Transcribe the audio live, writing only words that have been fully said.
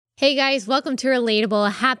Hey guys, welcome to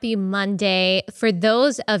Relatable. Happy Monday. For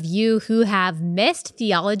those of you who have missed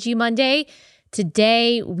Theology Monday,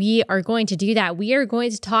 today we are going to do that. We are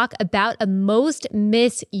going to talk about a most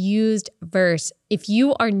misused verse. If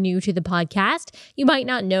you are new to the podcast, you might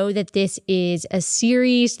not know that this is a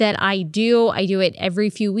series that I do. I do it every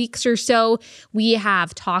few weeks or so. We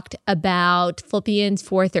have talked about Philippians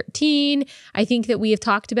 4:13. I think that we have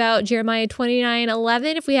talked about Jeremiah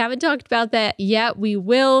 29:11. If we haven't talked about that yet, we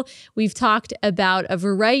will. We've talked about a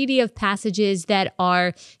variety of passages that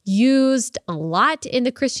are used a lot in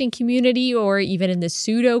the Christian community or even in the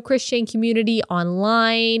pseudo-Christian community,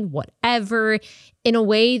 online, whatever, in a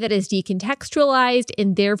way that is decontextualized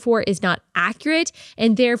and therefore is not accurate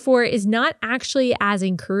and therefore is not actually as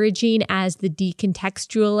encouraging as the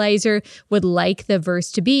decontextualizer would like the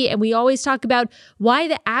verse to be. And we always talk about why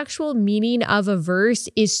the actual meaning of a verse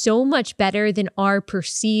is so much better than our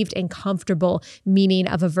perceived and comfortable meaning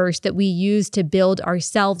of a verse that we use to build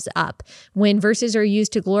ourselves up. When verses are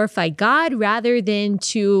used to glorify God rather than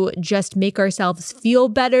to just make ourselves feel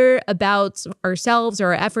better about ourselves or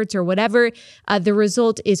our efforts or whatever, the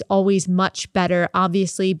result is always much better,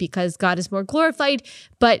 obviously, because God is more glorified,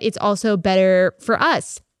 but it's also better for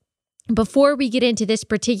us. Before we get into this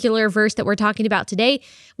particular verse that we're talking about today,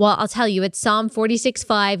 well, I'll tell you, it's Psalm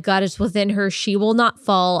 46:5. God is within her, she will not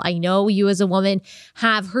fall. I know you as a woman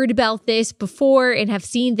have heard about this before and have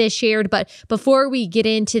seen this shared, but before we get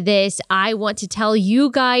into this, I want to tell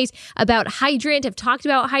you guys about Hydrant. I've talked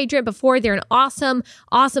about Hydrant before. They're an awesome,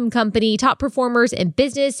 awesome company. Top performers in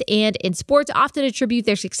business and in sports often attribute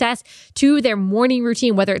their success to their morning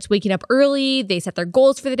routine, whether it's waking up early, they set their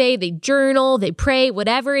goals for the day, they journal, they pray,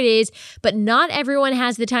 whatever it is. But not everyone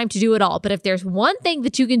has the time to do it all. But if there's one thing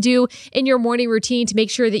that you can do in your morning routine to make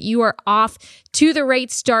sure that you are off to the right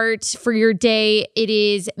start for your day, it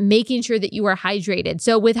is making sure that you are hydrated.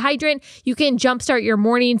 So with Hydrant, you can jumpstart your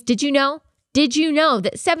mornings. Did you know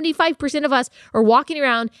that 75% of us are walking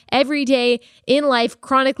around every day in life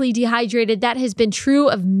chronically dehydrated? That has been true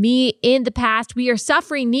of me in the past. We are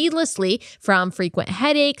suffering needlessly from frequent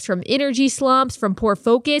headaches, from energy slumps, from poor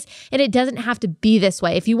focus, and it doesn't have to be this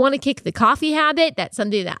way. If you want to kick the coffee habit, that's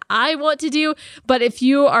something that I want to do. But if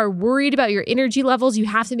you are worried about your energy levels, you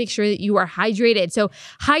have to make sure that you are hydrated. So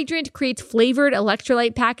Hydrant creates flavored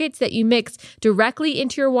electrolyte packets that you mix directly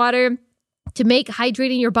into your water to make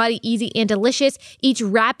hydrating your body easy and delicious. Each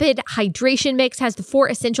rapid hydration mix has the 4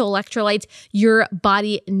 essential electrolytes your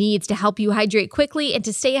body needs to help you hydrate quickly and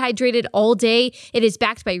to stay hydrated all day. It is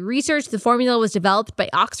backed by research. The formula was developed by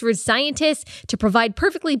Oxford scientists to provide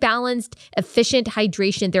perfectly balanced, efficient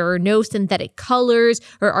hydration. There are no synthetic colors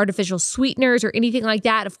or artificial sweeteners or anything like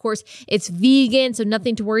that. Of course, it's vegan, so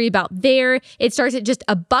nothing to worry about there. It starts at just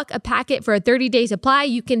 $1 a packet for a 30-day supply.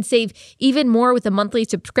 You can save even more with a monthly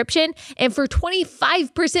subscription. And for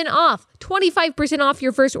 25% off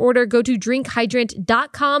your first order, go to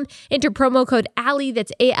drinkhydrant.com, enter promo code Allie,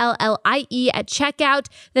 that's ALLIE at checkout.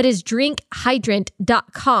 That is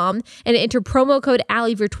drinkhydrant.com, and enter promo code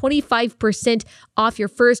Allie for 25% off your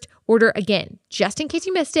first order. Again, just in case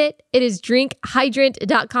you missed it, it is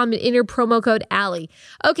drinkhydrant.com and enter promo code Allie.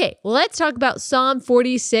 Okay, let's talk about Psalm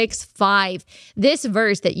 46:5. This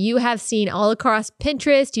verse that you have seen all across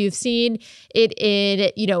Pinterest, you've seen it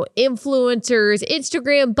in, influencers,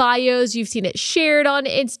 Instagram bios, you've seen it shared on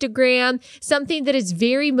Instagram, something that is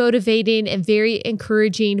very motivating and very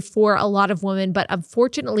encouraging for a lot of women, but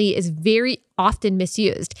unfortunately is very often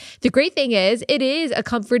misused. The great thing is it is a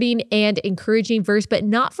comforting and encouraging verse, but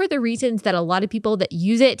not for the reasons that a lot of people that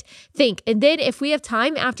use it think. And then if we have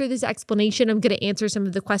time after this explanation, I'm going to answer some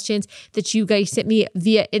of the questions that you guys sent me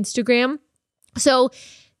via Instagram. So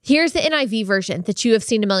here's the NIV version that you have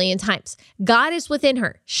seen a million times. God is within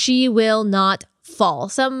her. She will not fall.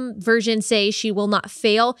 Some versions say she will not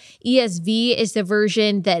fail. ESV is the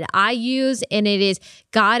version that I use, and it is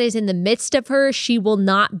God is in the midst of her. She will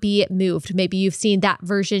not be moved. Maybe you've seen that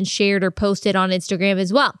version shared or posted on Instagram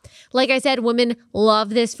as well. Like I said, women love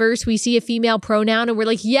this verse. We see a female pronoun and we're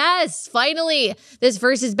like, yes, finally, this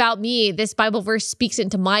verse is about me. This Bible verse speaks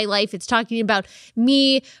into my life. It's talking about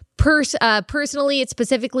me. Personally, it's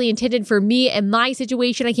specifically intended for me and my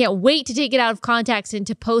situation. I can't wait to take it out of context and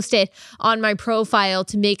to post it on my profile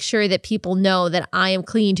to make sure that people know that I am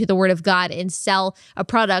clinging to the word of God and sell a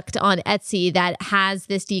product on Etsy that has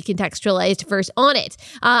this decontextualized verse on it.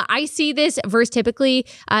 I see this verse typically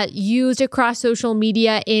used across social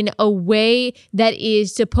media in a way that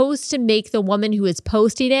is supposed to make the woman who is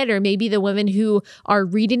posting it, or maybe the women who are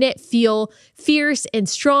reading it, feel fierce and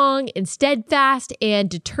strong and steadfast and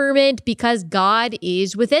determined because God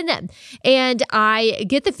is within them. And I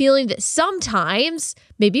get the feeling that sometimes,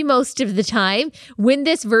 maybe most of the time, when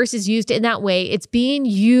this verse is used in that way, it's being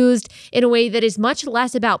used in a way that is much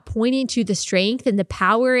less about pointing to the strength and the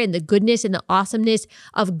power and the goodness and the awesomeness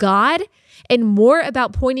of God, and more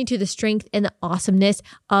about pointing to the strength and the awesomeness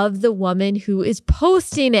of the woman who is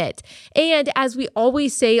posting it. And as we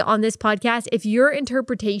always say on this podcast, if your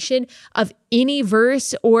interpretation of any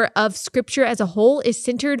verse or of scripture as a whole is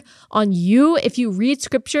centered on you, if you read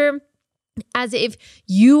scripture as if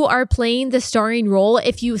you are playing the starring role,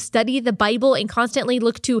 if you study the Bible and constantly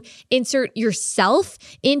look to insert yourself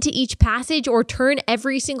into each passage or turn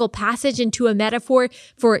every single passage into a metaphor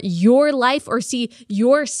for your life or see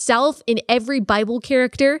yourself in every Bible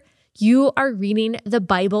character, you are reading the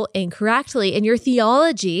Bible incorrectly, and your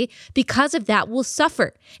theology, because of that, will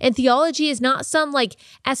suffer. And theology is not some like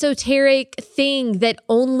esoteric thing that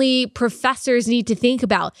only professors need to think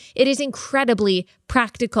about. It is incredibly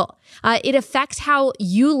practical. It affects how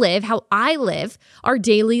you live, how I live our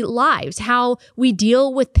daily lives, how we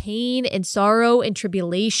deal with pain and sorrow and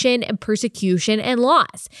tribulation and persecution and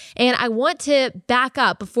loss. And I want to back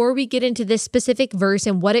up before we get into this specific verse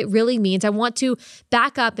and what it really means. I want to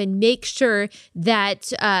back up and make sure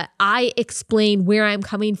that I explain where I'm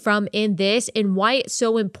coming from in this and why it's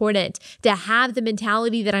so important to have the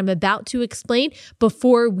mentality that I'm about to explain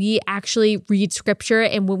before we actually read scripture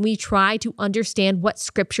and when we try to understand what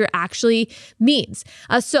scripture actually means.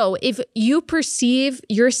 So if you perceive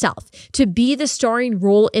yourself to be the starring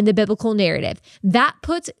role in the biblical narrative, that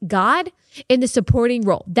puts God in the supporting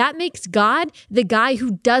role. That makes God the guy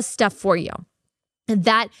who does stuff for you.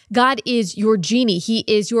 That God is your genie. He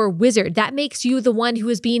is your wizard. That makes you the one who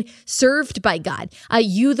is being served by God.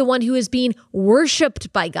 You the one who is being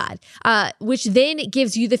worshiped by God, which then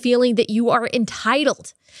gives you the feeling that you are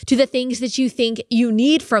entitled to the things that you think you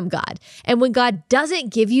need from God. And when God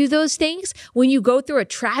doesn't give you those things, when you go through a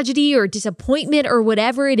tragedy or disappointment or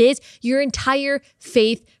whatever it is, your entire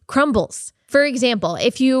faith crumbles. For example,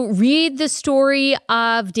 if you read the story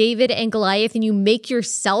of David and Goliath and you make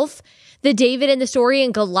yourself the David in the story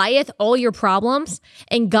and Goliath all your problems,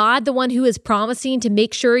 and God the one who is promising to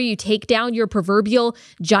make sure you take down your proverbial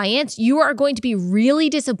giants, you are going to be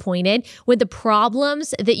really disappointed when the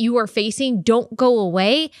problems that you are facing don't go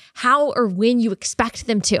away how or when you expect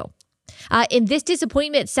them to. In this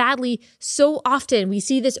disappointment, sadly, so often we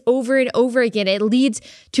see this over and over again. It leads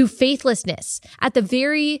to faithlessness. At the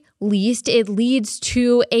very least, it leads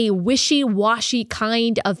to a wishy-washy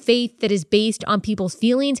kind of faith that is based on people's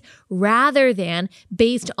feelings rather than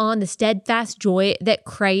based on the steadfast joy that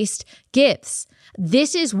Christ gives.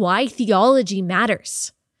 This is why theology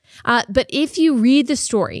matters. But if you read the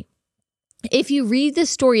story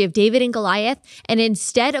of David and Goliath, and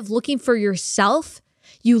instead of looking for yourself,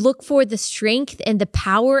 you look for the strength and the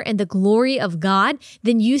power and the glory of God,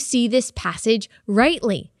 then you see this passage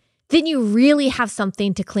rightly. Then you really have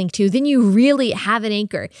something to cling to. Then you really have an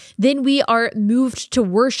anchor. Then we are moved to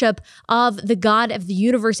worship of the God of the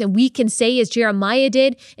universe. And we can say, as Jeremiah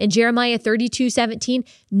did in Jeremiah 32:17,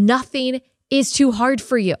 nothing is too hard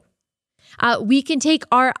for you. We can take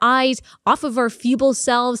our eyes off of our feeble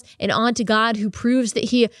selves and onto God, who proves that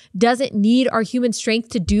he doesn't need our human strength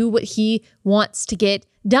to do what he wants to get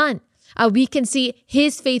done. We can see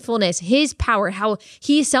his faithfulness, his power, how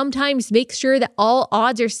he sometimes makes sure that all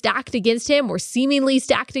odds are stacked against him or seemingly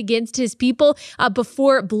stacked against his people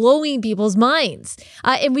before blowing people's minds.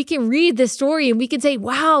 And we can read the story and we can say,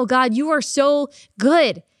 wow, God, you are so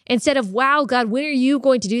good. Instead of, wow, God, when are you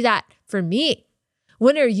going to do that for me?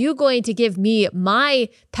 When are you going to give me my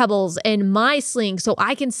pebbles and my sling so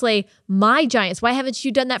I can slay my giants? Why haven't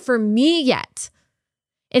you done that for me yet?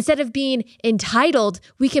 Instead of being entitled,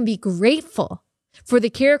 we can be grateful for the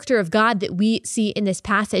character of God that we see in this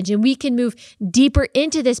passage. And we can move deeper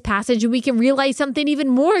into this passage and we can realize something even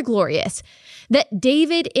more glorious, that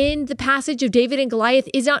David in the passage of David and Goliath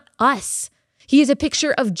is not us. He is a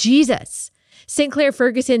picture of Jesus. Sinclair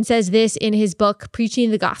Ferguson says this in his book,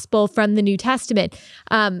 Preaching the Gospel from the New Testament,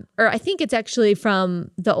 or I think it's actually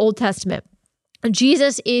from the Old Testament.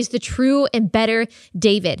 Jesus is the true and better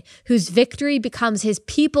David, whose victory becomes his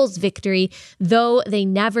people's victory, though they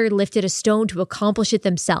never lifted a stone to accomplish it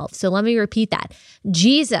themselves. So let me repeat that.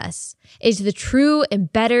 Jesus is the true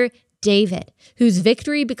and better David, whose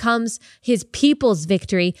victory becomes his people's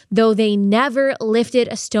victory, though they never lifted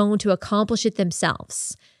a stone to accomplish it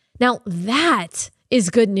themselves. Now, that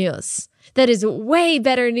is good news. That is way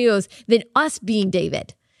better news than us being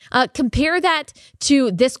David. Compare that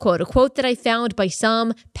to this quote, a quote that I found by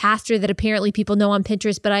some pastor that apparently people know on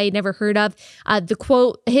Pinterest, but I had never heard of.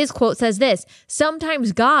 His quote says this: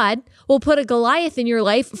 sometimes God will put a Goliath in your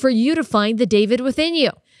life for you to find the David within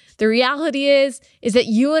you. The reality is that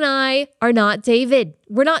you and I are not David.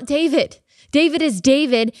 We're not David. David is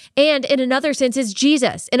David, and in another sense is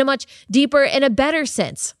Jesus, in a much deeper and a better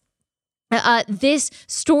sense. This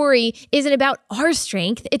story isn't about our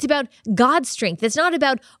strength. It's about God's strength. It's not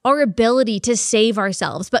about our ability to save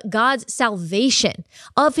ourselves, but God's salvation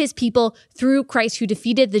of his people through Christ, who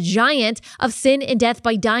defeated the giant of sin and death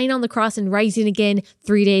by dying on the cross and rising again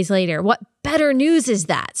 3 days later. What better news is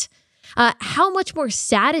that? How much more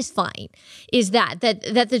satisfying is that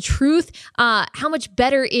the truth, how much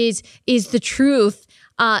better is the truth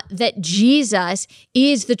that Jesus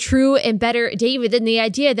is the true and better David than the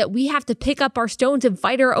idea that we have to pick up our stones and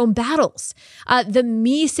fight our own battles. The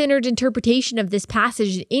me-centered interpretation of this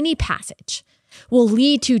passage, any passage, will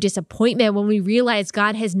lead to disappointment when we realize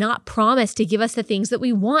God has not promised to give us the things that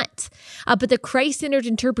we want. But the Christ-centered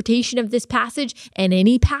interpretation of this passage and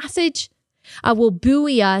any passage will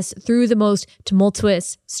buoy us through the most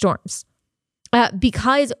tumultuous storms.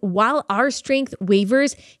 Because while our strength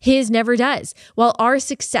wavers, his never does. While our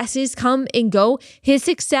successes come and go, his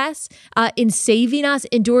success in saving us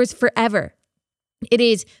endures forever. It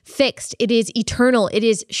is fixed. It is eternal. It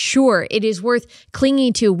is sure. It is worth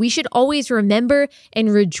clinging to. We should always remember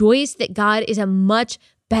and rejoice that God is a much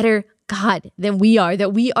better God than we are,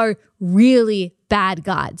 that we are really bad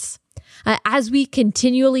gods. As we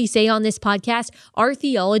continually say on this podcast, our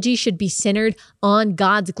theology should be centered on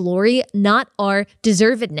God's glory, not our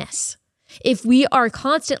deservedness. If we are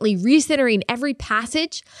constantly recentering every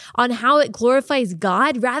passage on how it glorifies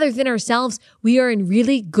God rather than ourselves, we are in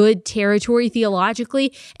really good territory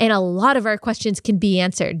theologically, and a lot of our questions can be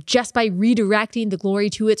answered just by redirecting the glory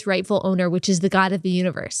to its rightful owner, which is the God of the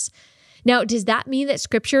universe. Now, does that mean that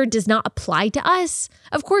Scripture does not apply to us?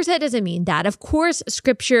 Of course, that doesn't mean that. Of course,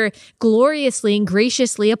 Scripture gloriously and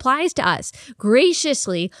graciously applies to us.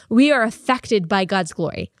 Graciously, we are affected by God's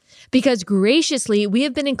glory, because graciously, we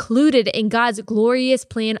have been included in God's glorious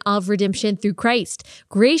plan of redemption through Christ.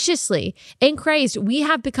 Graciously, in Christ, we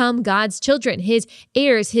have become God's children, his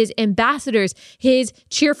heirs, his ambassadors, his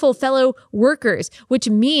cheerful fellow workers, which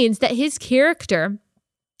means that his character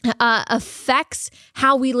affects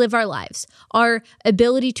how we live our lives, our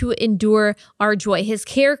ability to endure our joy. His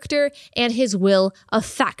character and his will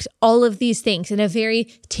affect all of these things in a very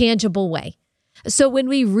tangible way. So when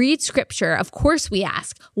we read Scripture, of course we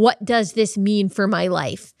ask, what does this mean for my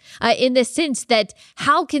life? In the sense that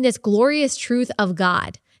how can this glorious truth of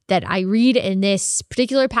God that I read in this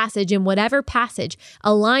particular passage, in whatever passage,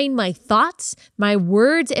 align my thoughts, my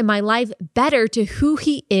words, and my life better to who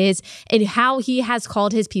he is and how he has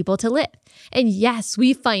called his people to live? And yes,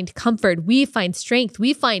 we find comfort, we find strength,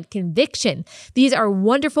 we find conviction. These are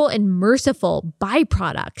wonderful and merciful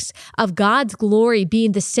byproducts of God's glory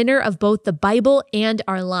being the center of both the Bible and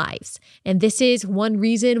our lives. And this is one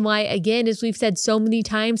reason why, again, as we've said so many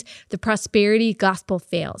times, the prosperity gospel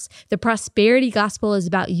fails. The prosperity gospel is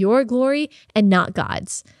about your glory and not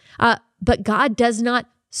God's. But God does not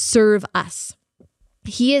serve us.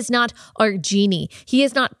 He is not our genie. He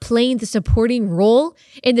is not playing the supporting role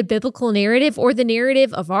in the biblical narrative or the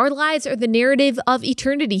narrative of our lives or the narrative of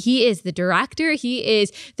eternity. He is the director. He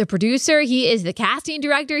is the producer. He is the casting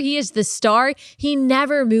director. He is the star. He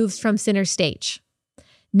never moves from center stage.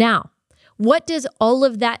 Now, what does all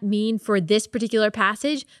of that mean for this particular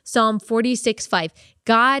passage? Psalm 46:5.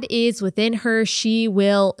 God is within her. She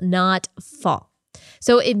will not fall.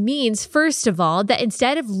 So it means, first of all, that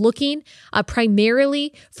instead of looking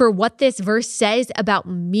primarily for what this verse says about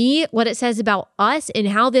me, what it says about us, and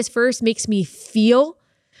how this verse makes me feel,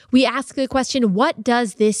 we ask the question, what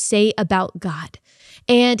does this say about God?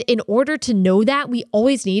 And in order to know that, we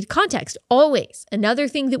always need context, always. Another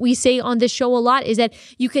thing that we say on this show a lot is that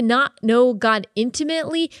you cannot know God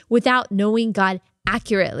intimately without knowing God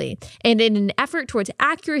accurately. And in an effort towards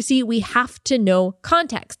accuracy, we have to know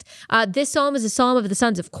context. This psalm is a psalm of the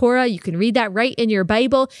sons of Korah. You can read that right in your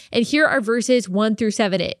Bible. And here are verses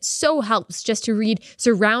 1-7. It so helps just to read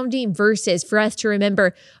surrounding verses for us to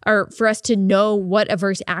remember, or for us to know what a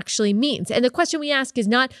verse actually means. And the question we ask is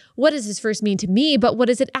not, what does this verse mean to me, but what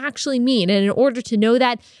does it actually mean? And in order to know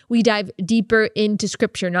that, we dive deeper into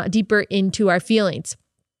Scripture, not deeper into our feelings.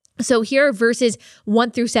 So here are verses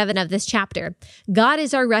 1-7 of this chapter. God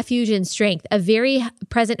is our refuge and strength, a very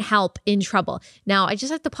present help in trouble. Now, I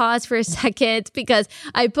just have to pause for a second because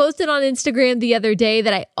I posted on Instagram the other day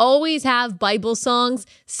that I always have Bible songs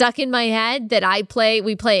stuck in my head that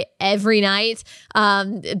we play every night.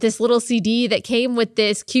 this little CD that came with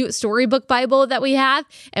this cute storybook Bible that we have.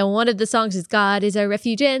 And one of the songs is God is our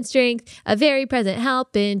refuge and strength, a very present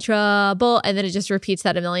help in trouble. And then it just repeats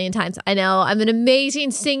that a million times. I know I'm an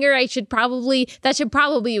amazing singer. That should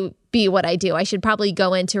probably be what I do. I should probably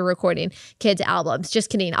go into recording kids' albums. Just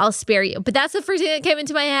kidding. I'll spare you. But that's the first thing that came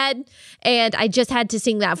into my head. And I just had to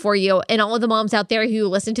sing that for you. And all of the moms out there who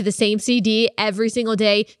listen to the same CD every single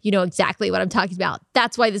day, you know exactly what I'm talking about.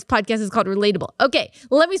 That's why this podcast is called Relatable. Okay,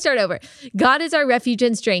 let me start over. God is our refuge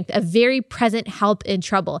and strength, a very present help in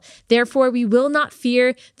trouble. Therefore, we will not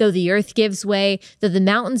fear, though the earth gives way, though the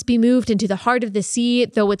mountains be moved into the heart of the sea,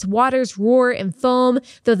 though its waters roar and foam,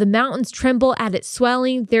 though the mountains tremble at its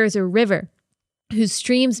swelling, there is a river whose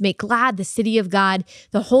streams make glad the city of God,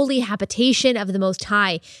 the holy habitation of the Most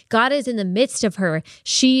High. God is in the midst of her.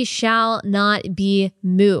 She shall not be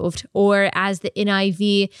moved. Or as the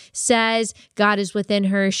NIV says, God is within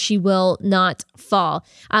her. She will not fall.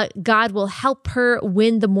 God will help her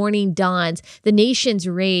when the morning dawns. The nations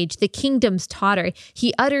rage. The kingdoms totter.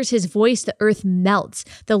 He utters his voice. The earth melts.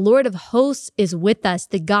 The Lord of hosts is with us.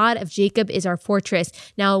 The God of Jacob is our fortress.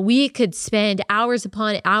 Now, we could spend hours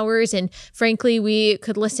upon hours, and frankly, we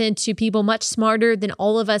could listen to people much smarter than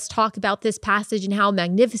all of us talk about this passage and how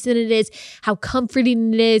magnificent it is, how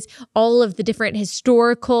comforting it is, all of the different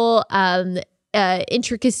historical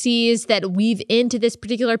intricacies that weave into this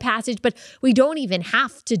particular passage. But we don't even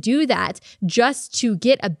have to do that just to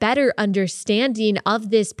get a better understanding of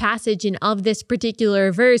this passage and of this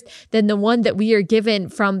particular verse than the one that we are given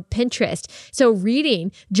from Pinterest. So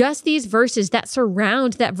reading just these verses that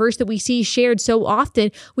surround that verse that we see shared so often,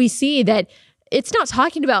 we see that it's not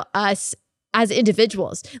talking about us as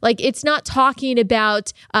individuals. Like, it's not talking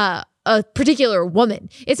about a particular woman.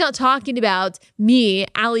 It's not talking about me,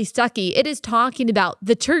 Ali Stuckey. It is talking about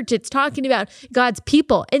the church. It's talking about God's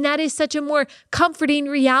people. And that is such a more comforting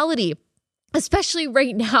reality, especially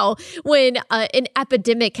right now when an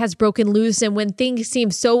epidemic has broken loose and when things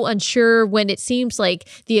seem so unsure, when it seems like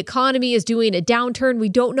the economy is doing a downturn. We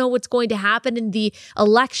don't know what's going to happen in the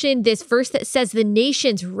election. This verse that says the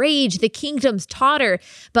nations rage, the kingdoms totter,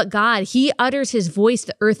 but God, he utters his voice,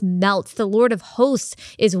 the earth melts. The Lord of hosts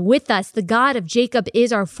is with us. The God of Jacob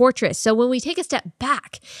is our fortress. So when we take a step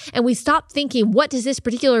back and we stop thinking, what does this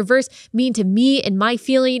particular verse mean to me and my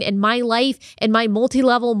feeling and my life and my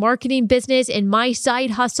multi-level marketing business and my side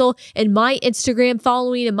hustle and my Instagram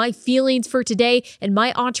following and my feelings for today and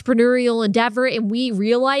my entrepreneurial endeavor. And we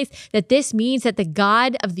realize that this means that the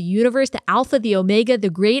God of the universe, the Alpha, the Omega, the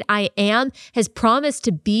great I am, has promised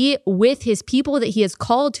to be with his people, that he has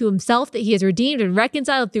called to himself, that he has redeemed and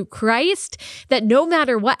reconciled through Christ, that no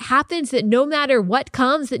matter what happens, that no matter what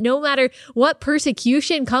comes, that no matter what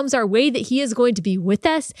persecution comes our way, that he is going to be with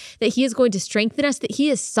us, that he is going to strengthen us, that he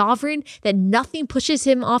is sovereign, that nothing pushes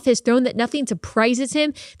him off his throne, that nothing surprises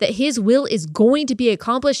him, that his will is going to be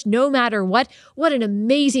accomplished no matter what. What an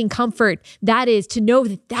amazing comfort that is, to know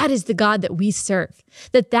that that is the God that we serve,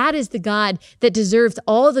 that that is the God that deserves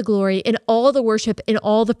all the glory and all the worship and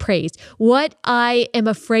all the praise. What I am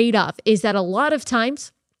afraid of is that a lot of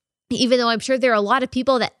times, even though I'm sure there are a lot of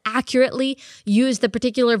people that accurately use the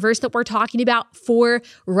particular verse that we're talking about for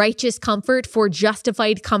righteous comfort, for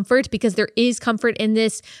justified comfort, because there is comfort in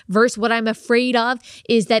this verse, what I'm afraid of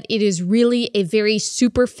is that it is really a very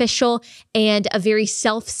superficial and a very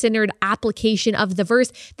self-centered application of the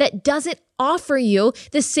verse that doesn't offer you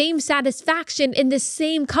the same satisfaction and the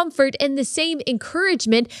same comfort and the same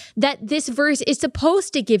encouragement that this verse is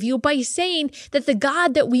supposed to give you, by saying that the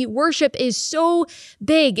God that we worship is so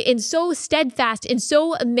big and so steadfast and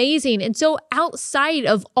so amazing and so outside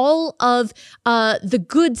of all of the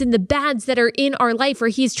goods and the bads that are in our life, where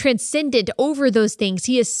he's transcendent over those things.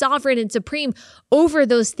 He is sovereign and supreme over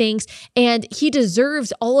those things, and he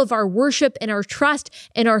deserves all of our worship and our trust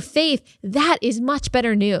and our faith. That is much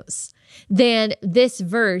better news than this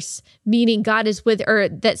verse, meaning God is with her,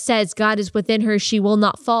 that says God is within her, she will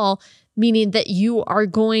not fall, meaning that you are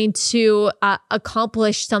going to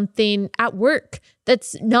accomplish something at work.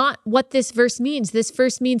 That's not what this verse means. This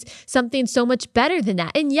verse means something so much better than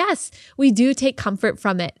that. And yes, we do take comfort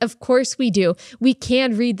from it. Of course we do. We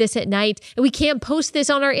can read this at night, and we can post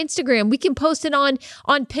this on our Instagram. We can post it on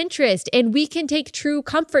Pinterest, and we can take true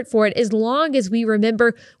comfort for it as long as we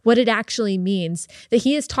remember what it actually means. That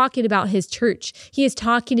he is talking about his church. He is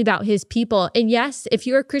talking about his people. And yes, if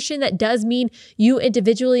you're a Christian, that does mean you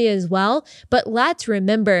individually as well. But let's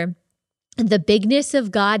remember the bigness of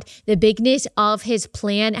God, the bigness of his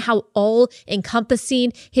plan, how all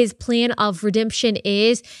encompassing his plan of redemption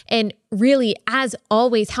is. And really, as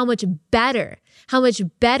always, how much better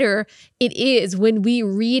it is when we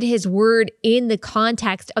read his word in the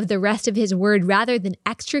context of the rest of his word rather than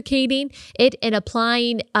extricating it and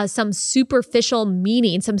applying some superficial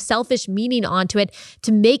meaning, some selfish meaning onto it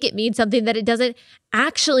to make it mean something that it doesn't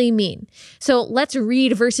actually mean. So let's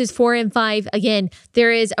read verses 4 and 5 again.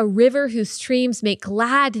 There is a river whose streams make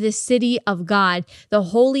glad the city of God, the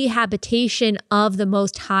holy habitation of the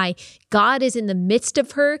Most High. God is in the midst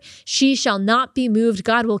of her. She shall not be moved.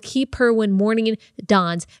 God will keep her when morning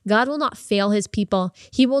dawns. God will not fail his people.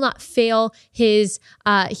 He will not fail his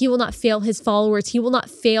followers. He will not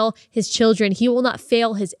fail his children. He will not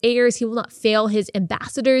fail his heirs. He will not fail his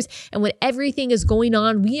ambassadors. And when everything is going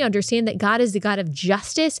on, we understand that God is the God of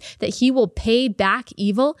justice, that he will pay back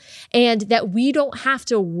evil, and that we don't have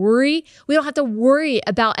to worry. We don't have to worry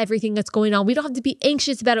about everything that's going on. We don't have to be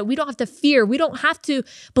anxious about it. We don't have to fear. We don't have to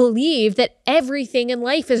believe that everything in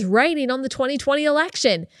life is riding on the 2020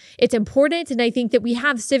 election. It's important, and I think that we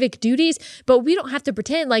have civic duties, but we don't have to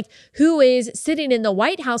pretend like who is sitting in the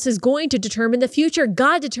White House is going to determine the future.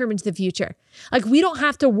 God determines the future. Like, we don't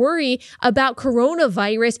have to worry about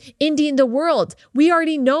coronavirus ending the world. We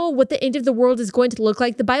already know what the end of the world is going to look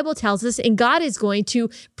like. The Bible tells us, and God is going to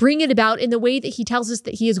bring it about in the way that he tells us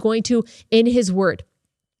that he is going to in his word.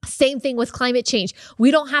 Same thing with climate change. We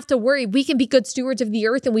don't have to worry. We can be good stewards of the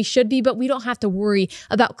earth, and we should be, but we don't have to worry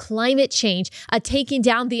about climate change taking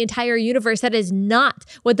down the entire universe. That is not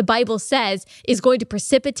what the Bible says is going to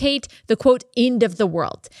precipitate the, quote, end of the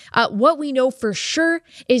world. What we know for sure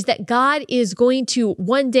is that God is going to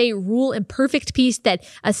one day rule in perfect peace, that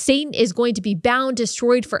Satan is going to be bound,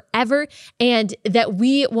 destroyed forever, and that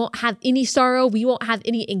we won't have any sorrow. We won't have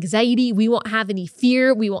any anxiety. We won't have any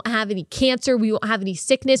fear. We won't have any cancer. We won't have any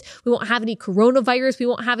sickness. We won't have any coronavirus. We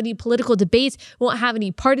won't have any political debates. We won't have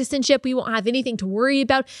any partisanship. We won't have anything to worry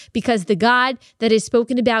about, because the God that is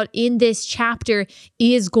spoken about in this chapter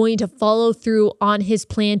is going to follow through on his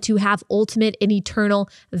plan to have ultimate and eternal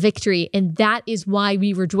victory. And that is why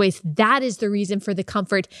we rejoice. That is the reason for the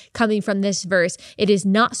comfort coming from this verse. It is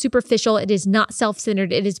not superficial. It is not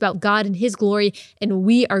self-centered. It is about God and his glory, and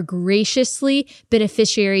we are graciously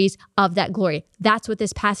beneficiaries of that glory. That's what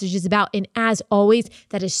this passage is about. And as always,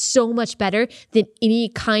 that is so much better than any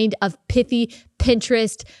kind of pithy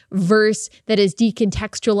Pinterest verse that is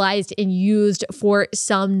decontextualized and used for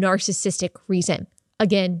some narcissistic reason.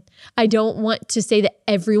 Again, I don't want to say that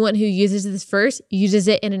everyone who uses this verse uses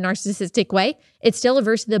it in a narcissistic way. It's still a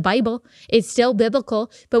verse of the Bible. It's still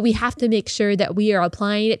biblical, but we have to make sure that we are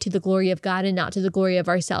applying it to the glory of God and not to the glory of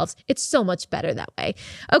ourselves. It's so much better that way.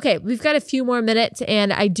 Okay, we've got a few more minutes,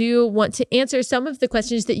 and I do want to answer some of the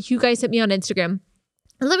questions that you guys sent me on Instagram.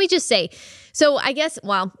 And let me just say, so I guess,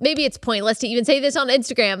 well, maybe it's pointless to even say this on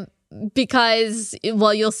Instagram because,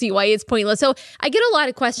 well, you'll see why it's pointless. So I get a lot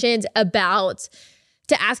of questions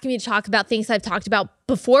to asking me to talk about things I've talked about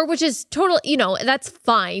before, which is total, that's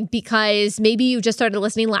fine, because maybe you just started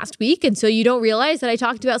listening last week and so you don't realize that I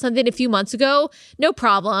talked about something a few months ago. No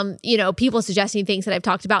problem. People suggesting things that I've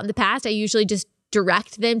talked about in the past, I usually just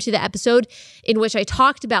direct them to the episode in which I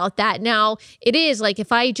talked about that. Now, it is like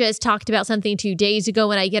if I just talked about something 2 days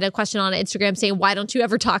ago and I get a question on Instagram saying, why don't you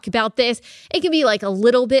ever talk about this? It can be like a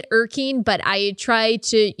little bit irking, but I try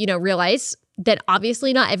to, realize that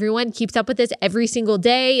obviously not everyone keeps up with this every single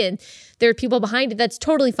day, and there are people behind it. That's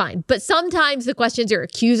totally fine. But sometimes the questions are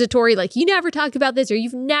accusatory, like, you never talk about this, or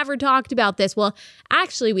you've never talked about this. Well,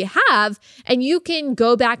 actually we have, and you can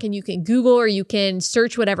go back and you can Google, or you can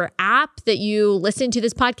search whatever app that you listen to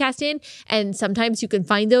this podcast in, and sometimes you can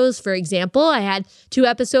find those. For example, I had 2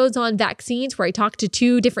 episodes on vaccines where I talked to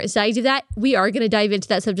 2 different sides of that. We are going to dive into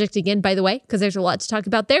that subject again, by the way, because there's a lot to talk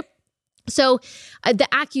about there. So the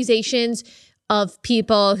accusations of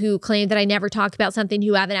people who claim that I never talk about something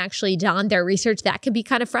who haven't actually done their research, that can be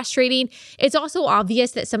kind of frustrating. It's also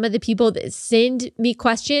obvious that some of the people that send me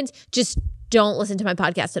questions just don't listen to my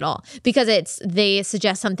podcast at all, because they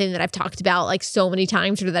suggest something that I've talked about like so many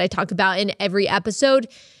times, or that I talk about in every episode.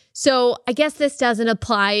 So I guess this doesn't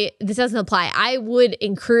apply. I would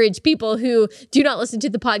encourage people who do not listen to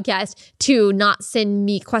the podcast to not send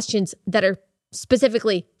me questions that are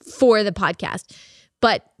specifically for the podcast.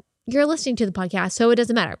 But you're listening to the podcast, so it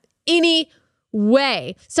doesn't matter.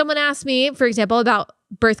 Anyway, someone asked me, for example, about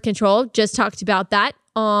birth control. Just talked about that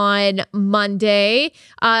on Monday.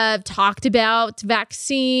 I've talked about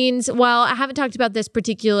vaccines. Well, I haven't talked about this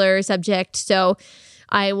particular subject, so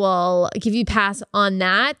I will give you a pass on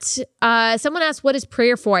that. Someone asked, what is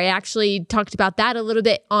prayer for? I actually talked about that a little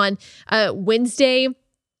bit on Wednesday.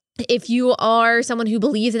 if you are someone who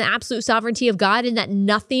believes in the absolute sovereignty of God and that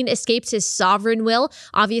nothing escapes his sovereign will,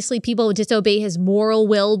 obviously people disobey his moral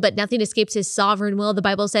will, but nothing escapes his sovereign will. The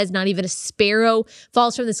Bible says not even a sparrow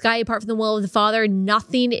falls from the sky apart from the will of the Father.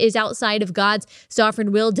 Nothing is outside of God's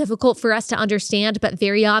sovereign will. Difficult for us to understand, but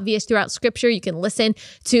very obvious throughout Scripture. You can listen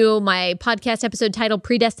to my podcast episode titled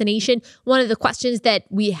Predestination. One of the questions that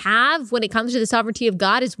we have when it comes to the sovereignty of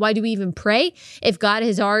God is, why do we even pray if God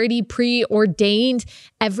has already preordained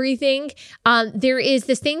everything? There is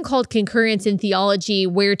this thing called concurrence in theology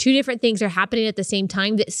where two different things are happening at the same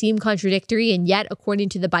time that seem contradictory, and yet according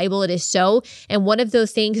to the Bible, it is so. And one of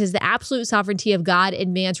those things is the absolute sovereignty of God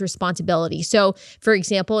and man's responsibility. So, for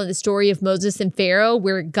example, in the story of Moses and Pharaoh,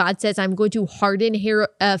 where God says, I'm going to harden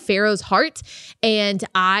Pharaoh's heart, and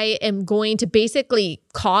I am going to basically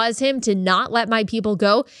cause him to not let my people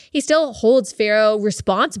go, he still holds Pharaoh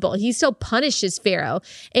responsible. He still punishes Pharaoh.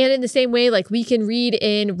 And in the same way, like we can read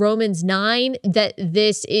in Romans 9 that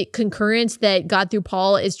this concurrence that God through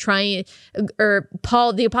Paul is trying, or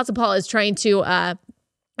the Apostle Paul is trying to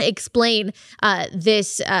explain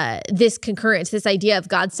this concurrence, this idea of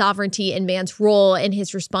God's sovereignty and man's role and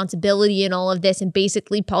his responsibility in all of this. And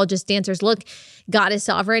basically, Paul just answers, look, God is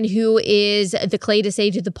sovereign. Who is the clay to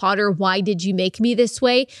say to the potter, why did you make me this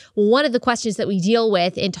way? One of the questions that we deal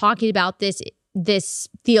with in talking about this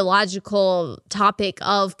theological topic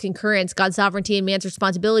of concurrence, God's sovereignty and man's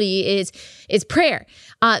responsibility is prayer.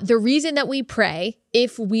 The reason that we pray,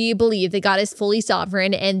 if we believe that God is fully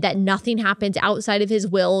sovereign and that nothing happens outside of his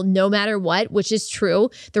will, no matter what, which is true,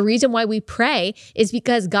 the reason why we pray is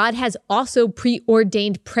because God has also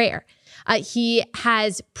preordained prayer. He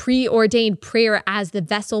has preordained prayer as the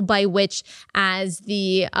vessel by which, as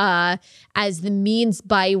the means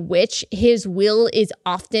by which his will is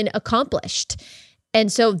often accomplished. And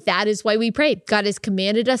so that is why we pray. God has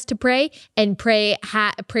commanded us to pray, and prayer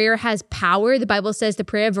has power. The Bible says the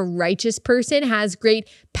prayer of a righteous person has great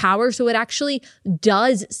power, so it actually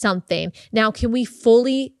does something. Now, can we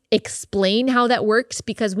fully explain how that works?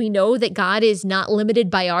 Because we know that God is not limited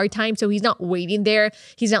by our time, so he's not waiting there.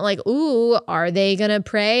 He's not like, ooh, are they going to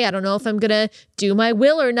pray? I don't know if I'm going to do my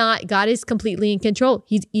will or not. God is completely in control.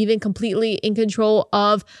 He's even completely in control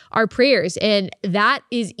of our prayers, and that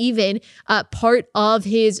is even part of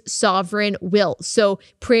his sovereign will. So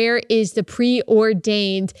prayer is the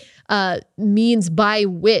preordained means by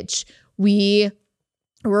which we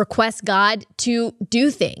request God to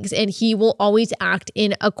do things, and he will always act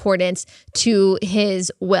in accordance to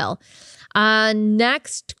his will.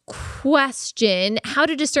 Next question, how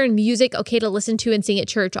to discern music okay to listen to and sing at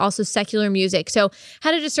church, also secular music. So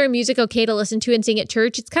how to discern music okay to listen to and sing at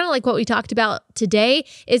church. It's kind of like what we talked about today.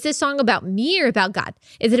 Is this song about me or about God?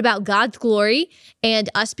 Is it about God's glory and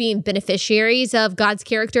us being beneficiaries of God's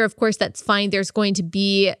character? Of course, that's fine. There's going to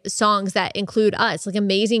be songs that include us, like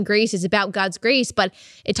Amazing Grace is about God's grace, but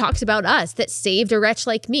it talks about us, that saved a wretch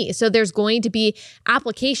like me. So there's going to be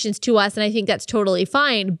applications to us, and I think that's totally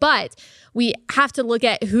fine. But we have to look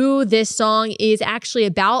at who this song is actually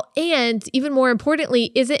about. And even more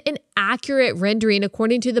importantly, is it an accurate rendering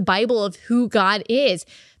according to the Bible of who God is?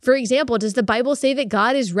 For example, does the Bible say that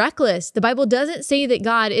God is reckless? The Bible doesn't say that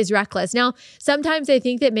God is reckless. Now, sometimes I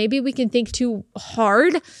think that maybe we can think too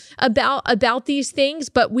hard about these things,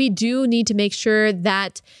 but we do need to make sure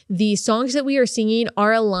that the songs that we are singing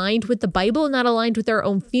are aligned with the Bible, not aligned with our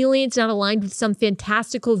own feelings, not aligned with some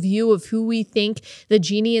fantastical view of who we think the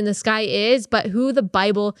genie in the sky is, but who the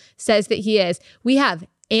Bible says that he is. We have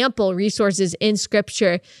ample resources in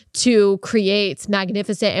scripture to create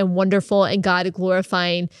magnificent and wonderful and God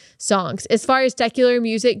glorifying songs. As far as secular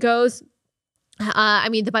music goes,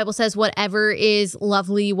 the Bible says whatever is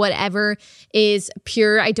lovely, whatever is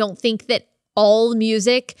pure. I don't think that all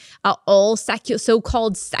music, all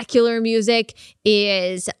so-called secular music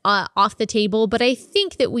is off the table, but I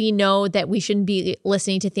think that we know that we shouldn't be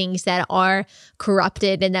listening to things that are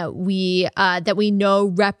corrupted and that we know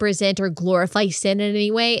represent or glorify sin in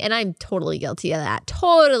any way. And I'm totally guilty of that.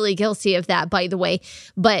 Totally guilty of that, by the way.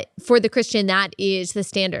 But for the Christian, that is the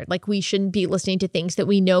standard. Like, we shouldn't be listening to things that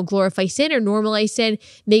we know glorify sin or normalize sin,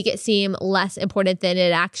 make it seem less important than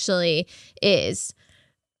it actually is.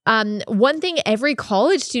 One thing every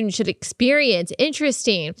college student should experience.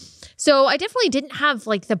 Interesting. So I definitely didn't have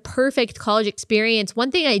like the perfect college experience.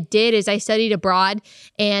 One thing I did is I studied abroad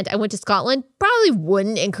and I went to Scotland. Probably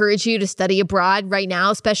wouldn't encourage you to study abroad right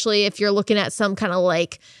now, especially if you're looking at some kind of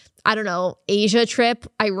like I don't know, Asia trip,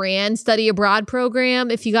 Iran study abroad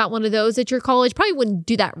program. If you got one of those at your college, probably wouldn't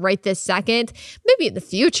do that right this second. Maybe in the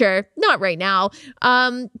future, not right now.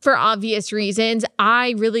 For obvious reasons,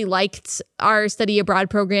 I really liked our study abroad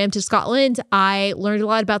program to Scotland. I learned a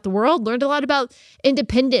lot about the world, learned a lot about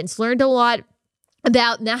independence, learned a lot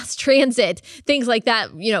about mass transit, things like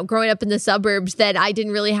that, growing up in the suburbs that I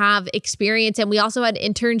didn't really have experience. And we also had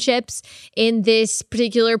internships in this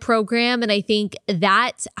particular program. And I think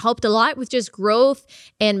that helped a lot with just growth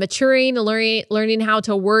and maturing, learning how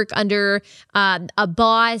to work under a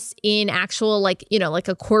boss in actual, like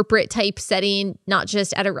a corporate type setting, not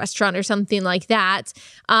just at a restaurant or something like that.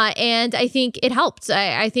 And I think it helped.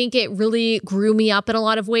 I think it really grew me up in a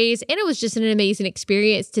lot of ways. And it was just an amazing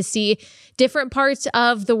experience to see different parts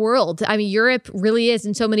of the world. I mean, Europe really is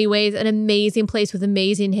in so many ways an amazing place with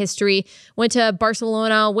amazing history. Went to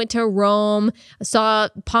Barcelona, went to Rome, saw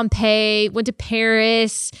Pompeii, went to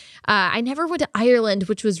Paris. I never went to Ireland,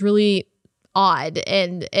 which was really odd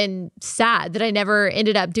and sad that I never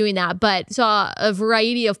ended up doing that, but saw a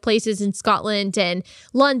variety of places in Scotland and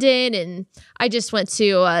London. And I just went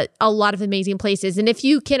to a lot of amazing places. And if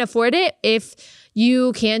you can afford it, if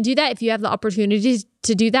you can do that, if you have the opportunity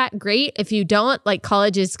to do that, great. If you don't, like,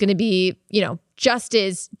 college is going to be, just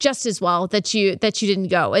as well that you didn't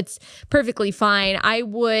go. It's perfectly fine. I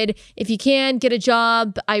would, if you can get a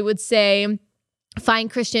job, I would say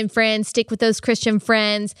find Christian friends, stick with those Christian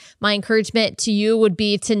friends. My encouragement to you would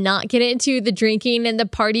be to not get into the drinking and the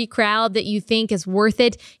party crowd that you think is worth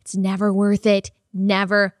it. It's never worth it.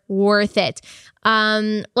 Never worth it.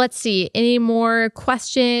 Let's see. Any more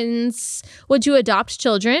questions? Would you adopt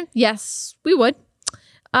children? Yes, we would.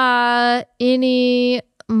 Any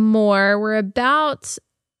more? We're about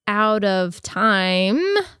out of time.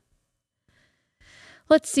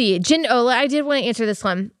 Let's see. I did want to answer this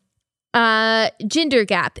one. Gender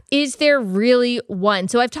gap. Is there really one?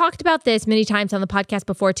 So I've talked about this many times on the podcast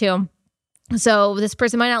before too. So this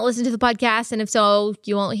person might not listen to the podcast, and if so,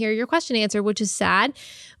 you won't hear your question answered, which is sad.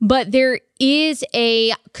 But there is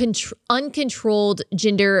a uncontrolled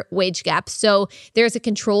gender wage gap. So there's a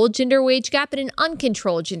controlled gender wage gap, and an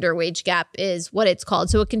uncontrolled gender wage gap is what it's called.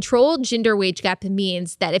 So a controlled gender wage gap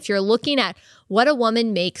means that if you're looking at what a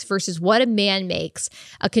woman makes versus what a man makes,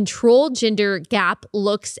 a controlled gender gap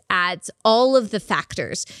looks at all of the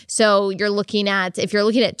factors. So if you're looking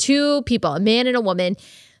at two people, a man and a woman.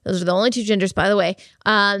 Those are the only two genders, by the way.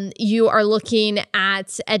 You are looking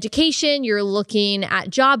at education, you're looking at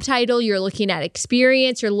job title, you're looking at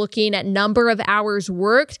experience, you're looking at number of hours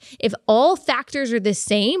worked. If all factors are the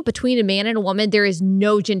same between a man and a woman, there is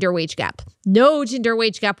no gender wage gap. No gender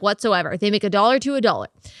wage gap whatsoever. They make $1 to $1.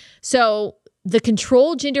 So the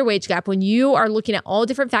controlled gender wage gap, when you are looking at all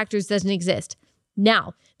different factors, doesn't exist.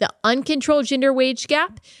 Now, the uncontrolled gender wage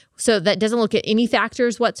gap, so that doesn't look at any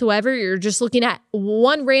factors whatsoever. You're just looking at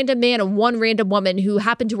one random man and one random woman who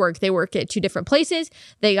happen to work. They work at two different places.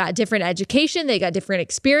 They got different education. They got different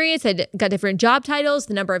experience. They got different job titles,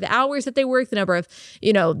 the number of hours that they work, the number of,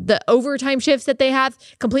 the overtime shifts that they have,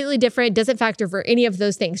 completely different. Doesn't factor for any of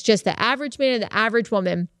those things. Just the average man and the average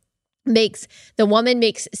woman the woman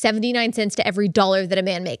makes 79 cents to every dollar that a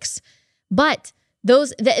man makes. But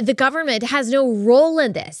the government has no role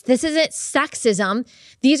in this. This isn't sexism.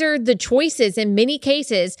 These are the choices in many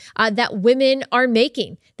cases that women are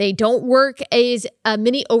making. They don't work as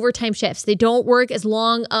many overtime shifts. They don't work as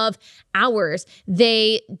long of hours.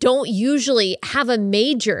 They don't usually have a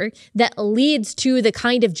major that leads to the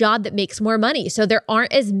kind of job that makes more money. So there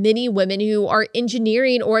aren't as many women who are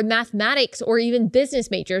engineering or mathematics or even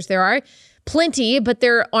business majors. There are plenty, but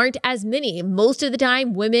there aren't as many. Most of the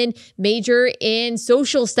time, women major in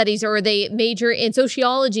social studies, or they major in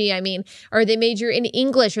sociology, or they major in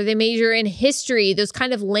English, or they major in history, those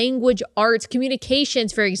kind of language arts,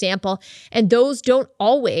 communications, for example. And those don't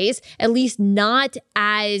always, at least not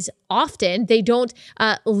as often, they don't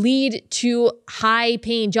lead to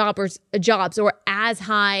high-paying jobs or as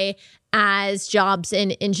high as jobs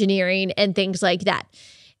in engineering and things like that.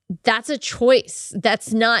 That's a choice.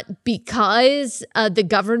 That's not because the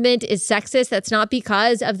government is sexist. That's not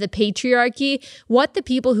because of the patriarchy. What the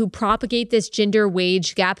people who propagate this gender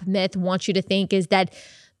wage gap myth want you to think is that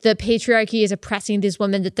the patriarchy is oppressing these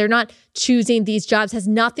women, that they're not choosing these jobs, has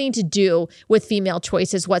nothing to do with female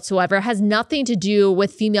choices whatsoever, has nothing to do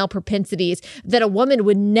with female propensities that a woman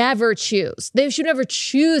would never choose. She would never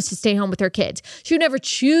choose to stay home with her kids. She would never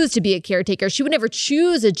choose to be a caretaker. She would never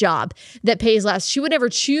choose a job that pays less. She would never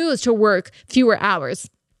choose to work fewer hours.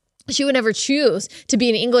 she would never choose to be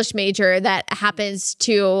an English major that happens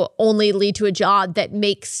to only lead to a job that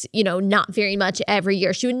makes, not very much every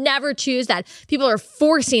year. She would never choose that. People are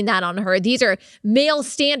forcing that on her. These are male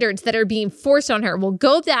standards that are being forced on her. Well,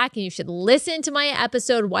 go back and you should listen to my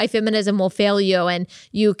episode, Why Feminism Will Fail You, and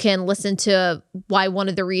you can listen to why one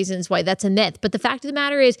of the reasons why that's a myth. But the fact of the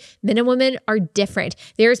matter is, men and women are different.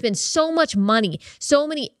 There's been so much money, so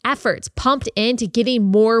many efforts pumped into getting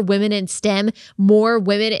more women in STEM, more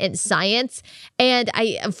women in science. And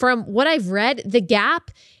from what I've read, the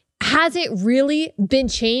gap hasn't really been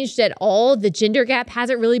changed at all. The gender gap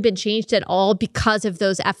hasn't really been changed at all because of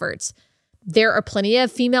those efforts. There are plenty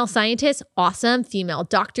of female scientists, awesome, female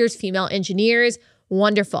doctors, female engineers,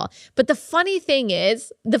 wonderful. But the funny thing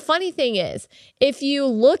is, if you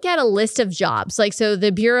look at a list of jobs, like so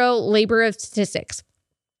the Bureau Labor of Statistics,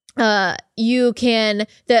 I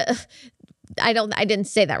didn't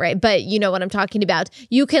say that right, but you know what I'm talking about.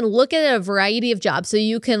 You can look at a variety of jobs. So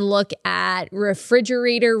you can look at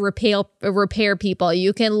refrigerator repair people.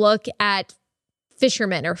 You can look at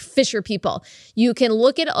fishermen or fisher people. You can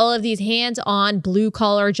look at all of these hands-on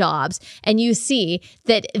blue-collar jobs, and you see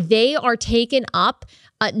that they are taken up.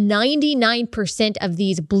 99% of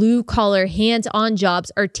these blue-collar hands-on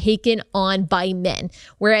jobs are taken on by men.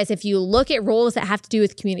 Whereas if you look at roles that have to do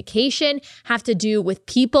with communication, have to do with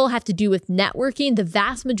people, have to do with networking, the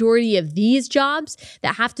vast majority of these jobs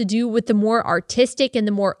that have to do with the more artistic and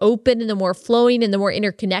the more open and the more flowing and the more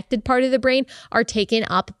interconnected part of the brain are taken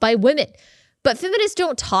up by women. But feminists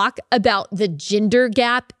don't talk about the gender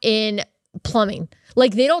gap in plumbing.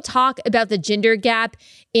 Like, they don't talk about the gender gap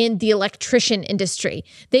in the electrician industry.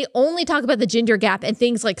 They only talk about the gender gap in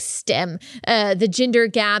things like STEM, the gender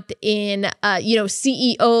gap in,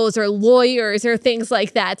 CEOs or lawyers or things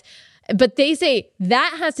like that. But they say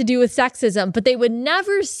that has to do with sexism, but they would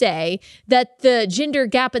never say that the gender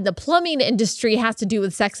gap in the plumbing industry has to do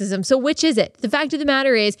with sexism. So which is it? The fact of the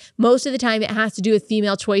matter is, most of the time it has to do with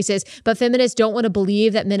female choices, but feminists don't want to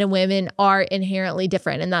believe that men and women are inherently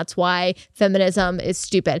different. And that's why feminism is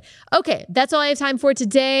stupid. Okay, that's all I have time for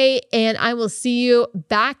today. And I will see you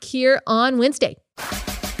back here on Wednesday.